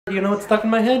Do you know what's stuck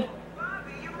in my head?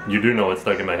 You do know what's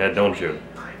stuck in my head, don't you?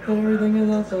 Everything is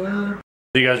awesome. Are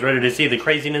you guys ready to see the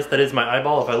craziness that is my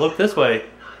eyeball? If I look this way,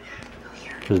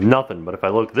 there's nothing, but if I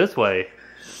look this way,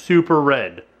 super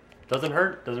red. Doesn't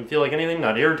hurt, doesn't feel like anything,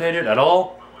 not irritated at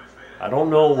all. I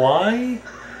don't know why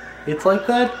it's like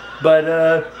that, but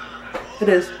it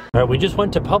is. All right, we just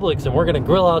went to Publix and we're gonna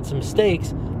grill out some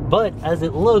steaks, but as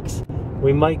it looks,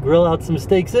 we might grill out some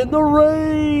steaks in the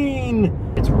rain.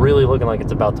 It's really looking like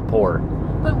it's about to pour.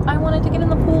 But I wanted to get in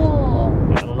the pool.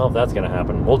 I don't know if that's gonna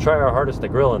happen. We'll try our hardest to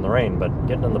grill in the rain, but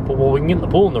getting in the pool, well, we can get in the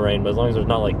pool in the rain, but as long as there's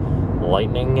not like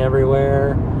lightning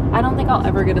everywhere. I don't think I'll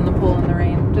ever get in the pool in the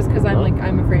rain, just because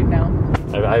I'm afraid now.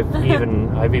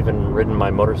 I've even ridden my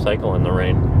motorcycle in the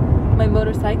rain. My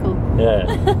motorcycle.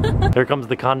 Yeah. Here comes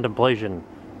the contemplation.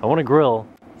 I want to grill.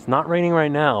 It's not raining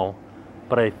right now,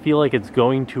 but I feel like it's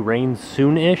going to rain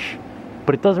soon-ish.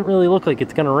 But it doesn't really look like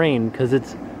it's gonna rain because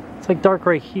it's like dark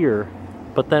right here.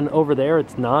 But then over there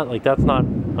it's not. Like that's not.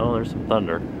 Oh, there's some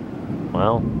thunder.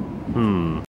 Well,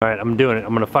 All right, I'm doing it.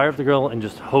 I'm gonna fire up the grill and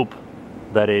just hope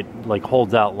that it like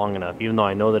holds out long enough, even though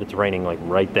I know that it's raining like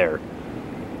right there.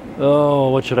 Oh,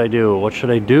 what should I do? What should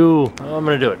I do? Oh, I'm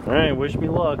gonna do it. All right, wish me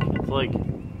luck. It's like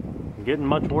getting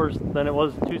much worse than it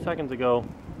was 2 seconds ago.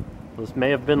 This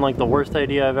may have been like the worst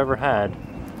idea I've ever had,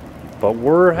 but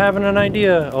we're having an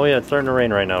idea. Oh yeah, it's starting to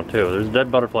rain right now too. There's a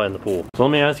dead butterfly in the pool. So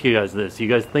let me ask you guys this. You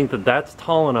guys think that that's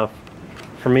tall enough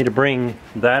for me to bring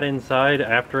that inside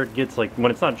after it gets like,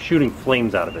 when it's not shooting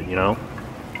flames out of it, you know?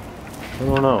 I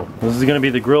don't know. This is gonna be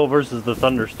the grill versus the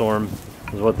thunderstorm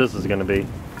is what this is gonna be.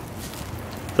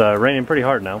 It's raining pretty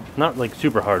hard now. Not like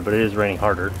super hard, but it is raining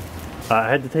harder. I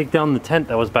had to take down the tent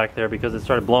that was back there because it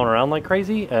started blowing around like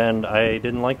crazy and I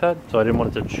didn't like that. So I didn't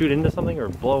want it to shoot into something or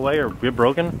blow away or get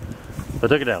broken. So I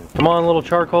took it down. Come on, little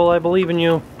charcoal, I believe in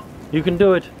you. You can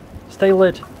do it. Stay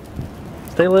lit.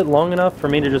 Stay lit long enough for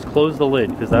me to just close the lid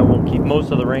because that will keep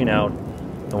most of the rain out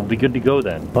and we'll be good to go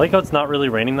then. I like how it's not really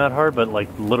raining that hard, but like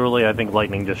literally I think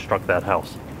lightning just struck that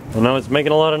house. Well, now it's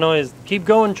making a lot of noise. Keep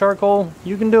going, charcoal.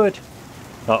 You can do it.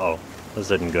 Uh-oh,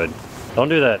 this isn't good. Don't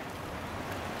do that.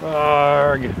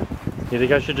 Arrgh. You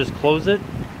think I should just close it?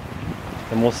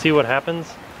 And we'll see what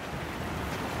happens?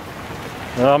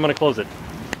 No, I'm gonna close it.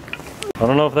 I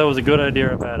don't know if that was a good idea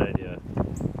or a bad idea.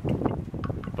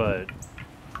 But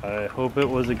I hope it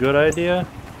was a good idea.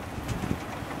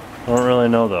 I don't really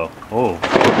know though. Oh.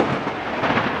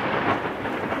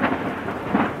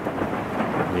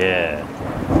 Yeah.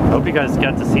 I hope you guys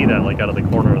got to see that like out of the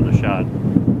corner of the shot.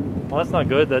 Well, that's not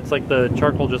good. That's like the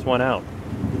charcoal just went out.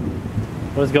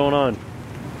 What is going on?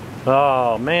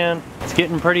 Oh man, it's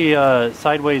getting pretty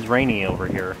sideways rainy over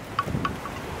here.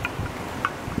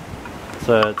 It's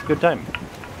a good time.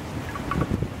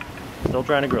 Still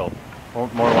trying to grill. More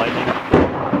lightning.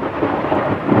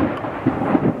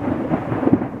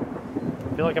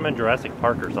 I feel like I'm in Jurassic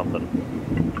Park or something.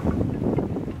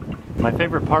 My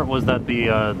favorite part was that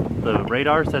the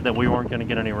radar said that we weren't going to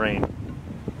get any rain.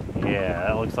 Yeah,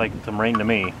 that looks like some rain to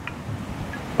me,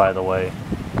 by the way.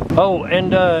 Oh,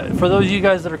 and for those of you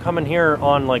guys that are coming here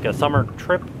on like a summer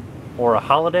trip or a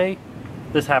holiday,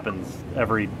 this happens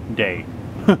every day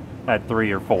at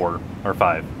 3 or 4 or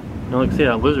 5. Now look, see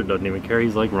that lizard doesn't even care.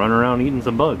 He's like running around eating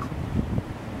some bugs.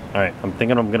 All right, I'm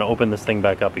thinking I'm gonna open this thing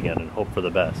back up again and hope for the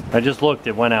best. I just looked,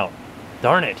 it went out.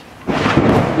 Darn it.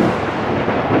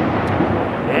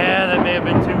 Yeah, that may have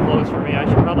been too close for me. I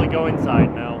should probably go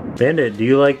inside now. Bandit, do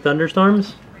you like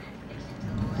thunderstorms?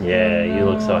 Yeah, you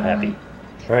look so happy.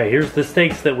 All right, here's the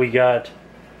steaks that we got.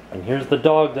 And here's the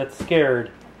dog that's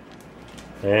scared.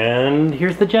 And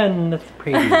here's the Jen that's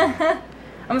pretty.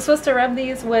 I'm supposed to rub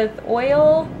these with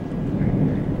oil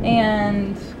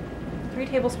and 3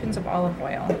 tablespoons of olive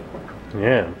oil.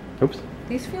 Yeah. Oops.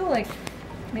 These feel like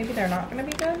maybe they're not gonna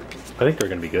be good. I think they're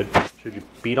gonna be good. Should you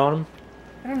beat on them?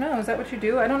 I don't know, is that what you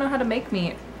do? I don't know how to make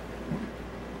meat.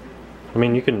 I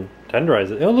mean, you can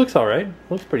tenderize it. Oh, it looks all right. It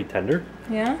looks pretty tender.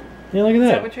 Yeah? Yeah, look at that.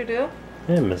 Is that what you do?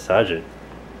 Yeah, massage it.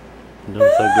 It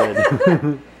does so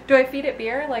good. Do I feed it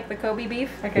beer like the Kobe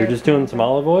beef? Like You're just doing some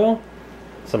olive oil,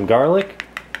 some garlic,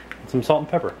 and some salt and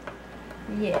pepper.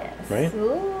 Yes. Right?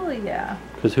 Oh, yeah.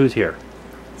 Because who's here?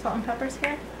 Salt and pepper's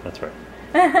here? That's right.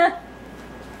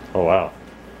 Oh, wow.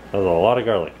 That was a lot of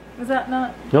garlic. Is that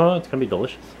not? No, it's going to be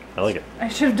delicious. I like it. I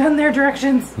should have done their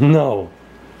directions. No.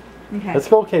 Okay. Let's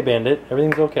go okay, Bandit.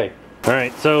 Everything's okay.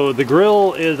 Alright, so the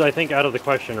grill is, I think, out of the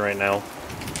question right now.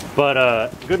 But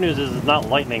good news is it's not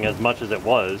lightning as much as it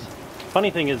was. Funny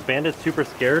thing is, Bandit's super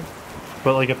scared.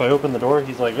 But like if I open the door,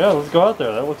 he's like, yeah, let's go out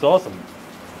there. That looks awesome.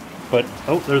 But,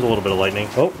 oh, there's a little bit of lightning.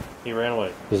 Oh, he ran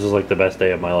away. This is like the best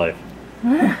day of my life.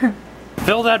 Filmed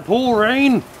Fill that pool,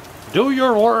 Rain. Do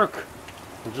your work.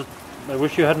 I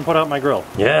wish you hadn't put out my grill.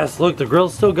 Yes, look, the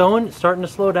grill's still going. It's starting to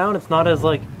slow down. It's not as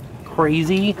like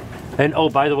crazy. And oh,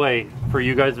 by the way, for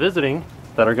you guys visiting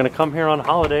that are gonna come here on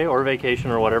holiday or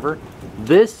vacation or whatever,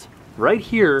 this right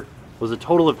here was a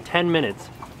total of 10 minutes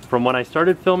from when I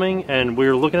started filming and we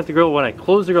were looking at the grill. When I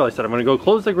closed the grill, I said, I'm gonna go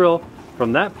close the grill.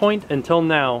 From that point until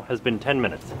now has been 10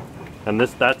 minutes. And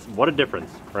that's what a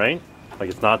difference, right? Like,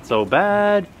 it's not so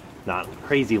bad, not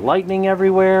crazy lightning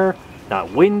everywhere,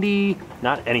 not windy,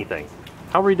 not anything.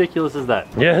 How ridiculous is that?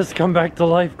 Yes, come back to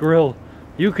life, grill.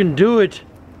 You can do it.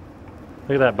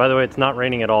 Look at that. By the way, it's not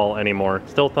raining at all anymore.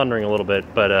 Still thundering a little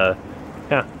bit, but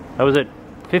yeah, that was it.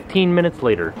 15 minutes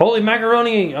later. Holy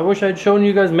macaroni! I wish I'd shown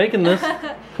you guys making this,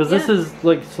 because this is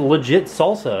like legit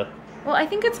salsa. Well, I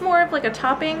think it's more of like a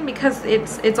topping because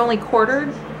it's only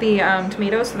quartered the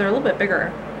tomatoes, so they're a little bit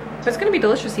bigger. But it's gonna be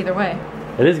delicious either way.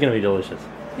 It is gonna be delicious.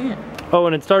 Yeah. Oh,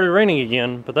 and it started raining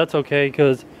again, but that's okay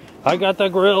because I got the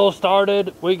grill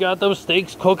started. We got those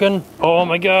steaks cooking. Oh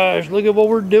my gosh, look at what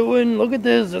we're doing. Look at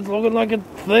this, it's looking like a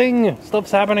thing.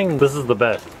 Stuff's happening. This is the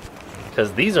best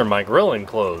because these are my grilling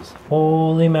clothes.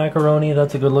 Holy macaroni,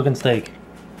 that's a good looking steak.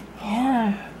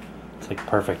 Yeah. It's like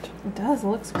perfect. It does, it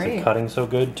looks great. Is it cutting so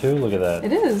good too? Look at that.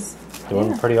 It is.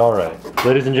 Doing pretty all right.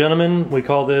 Ladies and gentlemen, we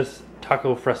call this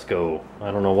taco fresco.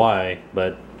 I don't know why,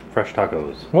 but fresh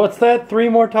tacos. What's that? 3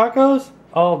 more tacos?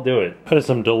 I'll do it. That is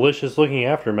some delicious looking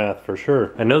aftermath for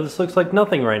sure. I know this looks like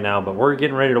nothing right now, but we're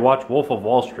getting ready to watch Wolf of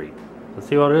Wall Street. Let's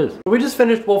see what it is. We just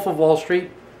finished Wolf of Wall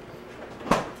Street.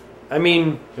 I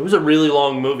mean, it was a really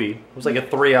long movie. It was like a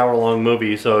 3-hour long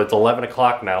movie, so it's 11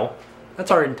 o'clock now. That's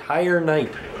our entire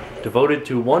night devoted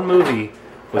to one movie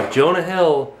with Jonah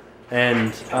Hill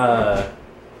and,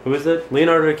 who is it?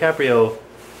 Leonardo DiCaprio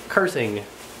cursing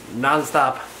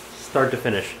non-stop, start to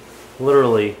finish.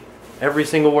 Literally, every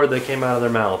single word that came out of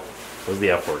their mouth was the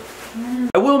F word.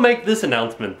 I will make this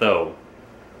announcement though.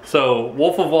 So,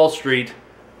 Wolf of Wall Street,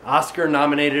 Oscar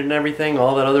nominated and everything,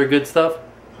 all that other good stuff.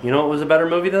 You know what was a better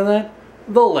movie than that?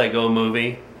 The Lego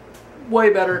Movie.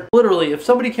 Way better. Literally, if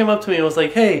somebody came up to me and was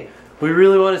like, hey, we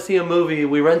really want to see a movie,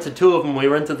 we rented 2 of them, we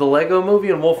rented the Lego Movie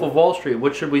and Wolf of Wall Street,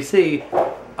 what should we see?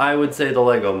 I would say the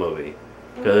Lego Movie.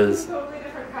 Because totally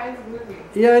different kinds of movies.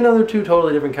 Yeah, I know they're 2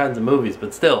 totally different kinds of movies,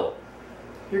 but still,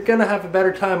 you're gonna have a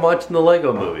better time watching the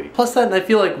Lego Movie. Plus that, and I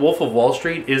feel like Wolf of Wall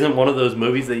Street isn't one of those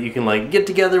movies that you can like get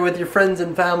together with your friends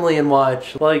and family and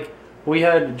watch. Like, we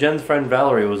had Jen's friend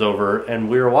Valerie was over and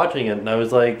we were watching it and I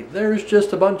was like, there's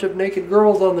just a bunch of naked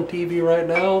girls on the TV right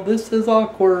now, this is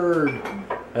awkward.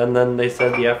 And then they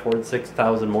said the F word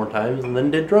 6,000 more times and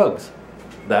then did drugs.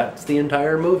 That's the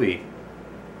entire movie.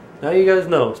 Now you guys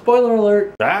know. Spoiler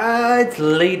alert. It's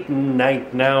late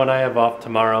night now and I have off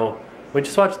tomorrow. We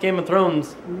just watched Game of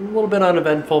Thrones. A little bit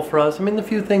uneventful for us. I mean, a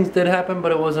few things did happen,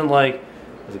 but it wasn't like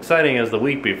as exciting as the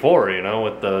week before, you know,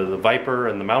 with the Viper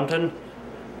and the Mountain.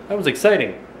 That was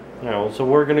exciting. You know, so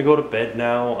we're gonna go to bed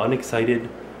now, unexcited.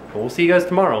 But we'll see you guys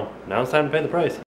tomorrow. Now it's time to pay the price.